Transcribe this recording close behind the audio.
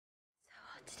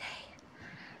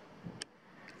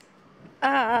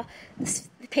The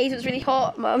pavement's really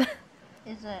hot, Mum.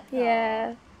 Is it?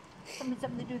 Yeah.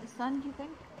 Something to do with the sun, do you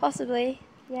think? Possibly.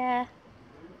 Yeah.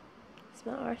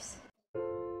 Smarters.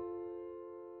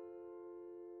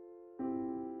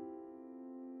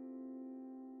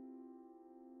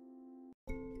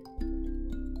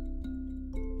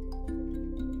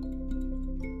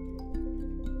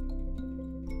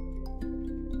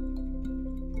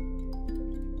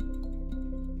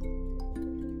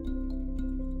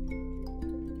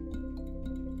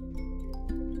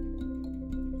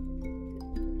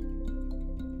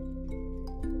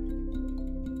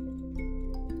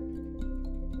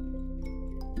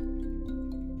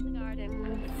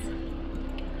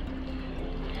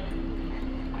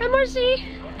 Hi, Marcy.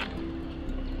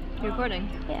 You recording?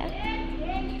 Yeah.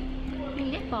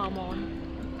 Lip balm on.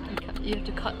 You have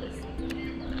to cut this.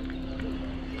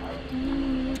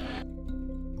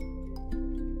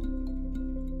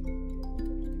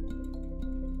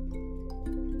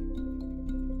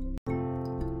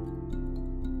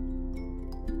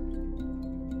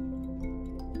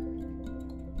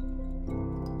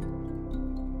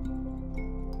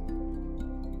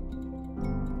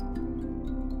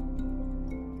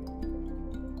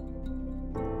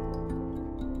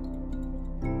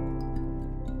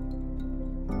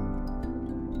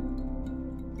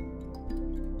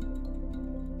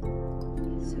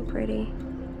 So pretty.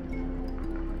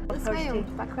 This way or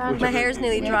background? My hair's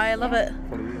nearly dry, I love it.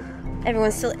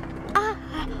 Everyone's still oh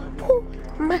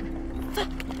my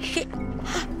fuck shit.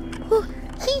 Oh,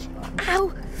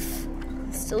 ow.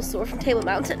 Still sore from Table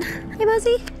Mountain. Hey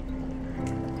Muzzy.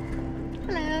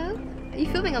 Hello. Are you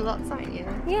filming a lot, aren't you?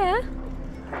 Yeah.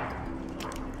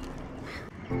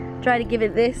 Try to give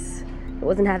it this. It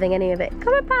wasn't having any of it.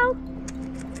 Come on, pal.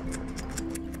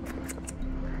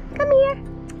 Come here.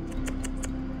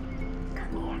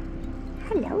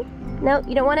 Hello. No,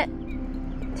 you don't want it?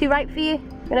 Too ripe for you?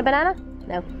 You want a banana?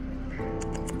 No.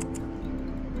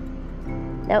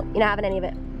 No, you're not having any of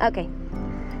it. Okay.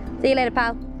 See you later,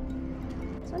 pal.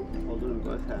 This one? Hold it in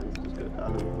both hands. Just go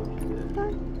down and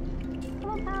Come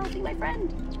on, pal. Be my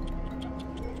friend.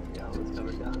 yeah, let's go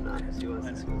down now. See what's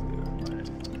this one's doing.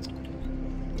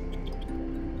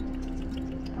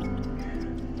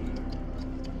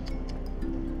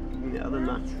 The other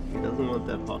nut. He doesn't want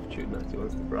that half chewed nut. He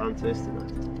wants the brown toasted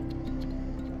nut.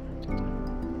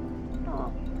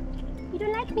 Oh, you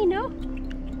don't like me, no?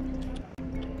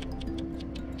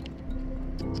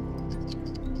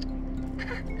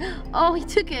 Oh, he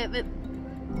took it, but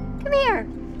come here.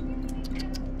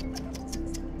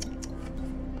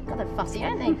 God, they're fussy,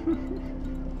 aren't they?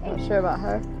 Not sure about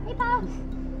her. Hey, pal.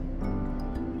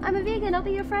 I'm a vegan. I'll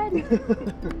be your friend.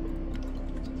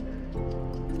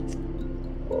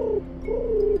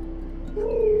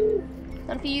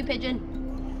 Not for you, pigeon.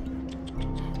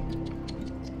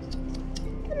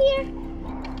 Come here.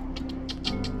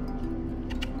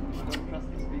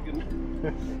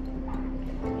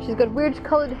 She's got weird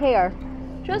coloured hair.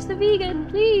 Trust the vegan,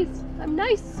 please. I'm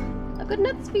nice. I've got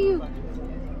nuts for you.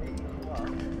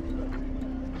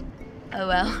 Oh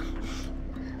well.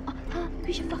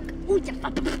 We should fuck.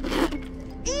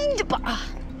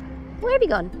 Where have you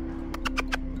gone?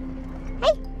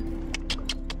 Hey.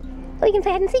 Oh, you can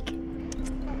play hide and seek.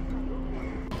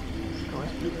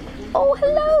 Oh,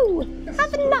 hello.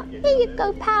 Have a nut. Here you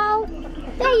go, pal.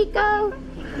 There you go.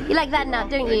 You like that nut,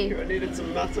 don't you? I needed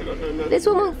some nuts. I got no nuts. This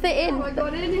one won't fit in. Oh, I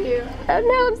got in here. Oh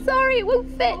no, I'm sorry. It won't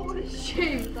fit. Oh, what a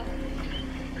shame.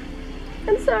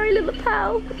 I'm sorry, little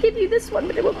pal. I'll give you this one,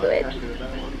 but it won't go in.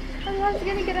 How's it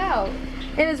gonna get out?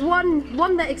 It is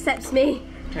one that accepts me.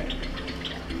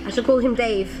 I shall call him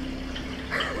Dave.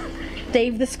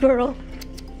 Dave the squirrel.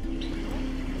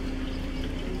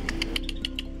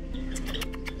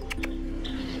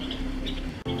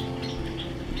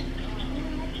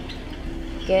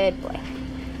 Good boy.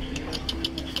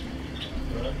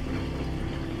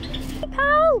 Hey,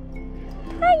 pal.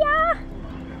 Hiya.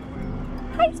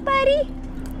 Hi, Spuddy.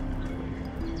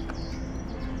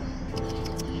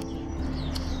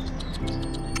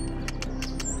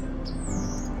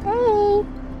 Hey.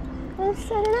 Wanna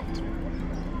set it up?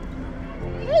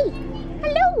 Hey.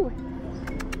 Hello.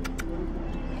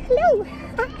 Hello.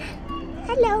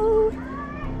 Hello.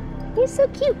 You're so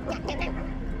cute.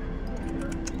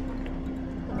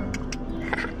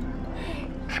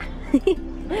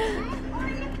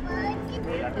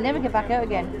 You'll never get back out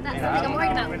again. That's something I'm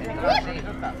worried about.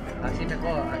 Así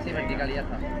mejor, así vertical y ya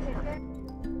está.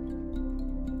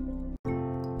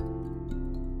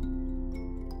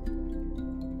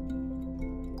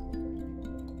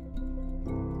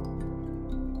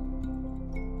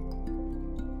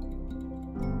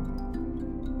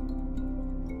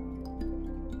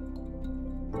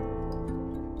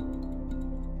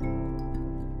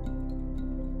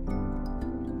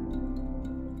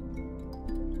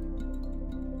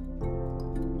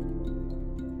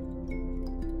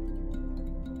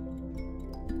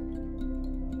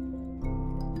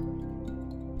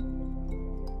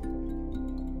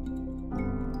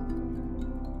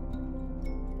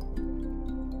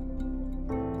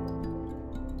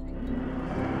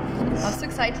 was so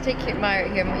excited to take Mara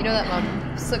here. You know that,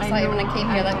 Mum? So excited when I came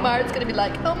here. Like, Mara's gonna be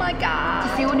like, oh my god.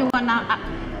 It's the only one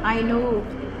I know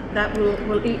that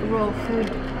will eat raw food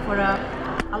for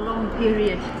a long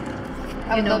period.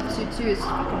 I would love to too. It's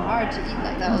fucking hard to eat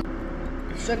like that.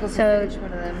 Struggle to finish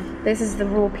one of them. This is the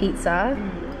raw pizza.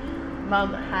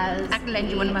 Mum has I can lend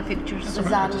you one of my pictures.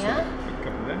 lasagna.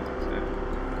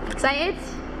 Excited?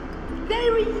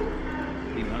 Very.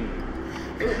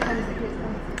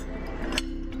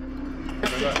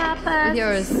 Tapas,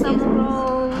 Yours. some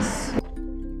rolls.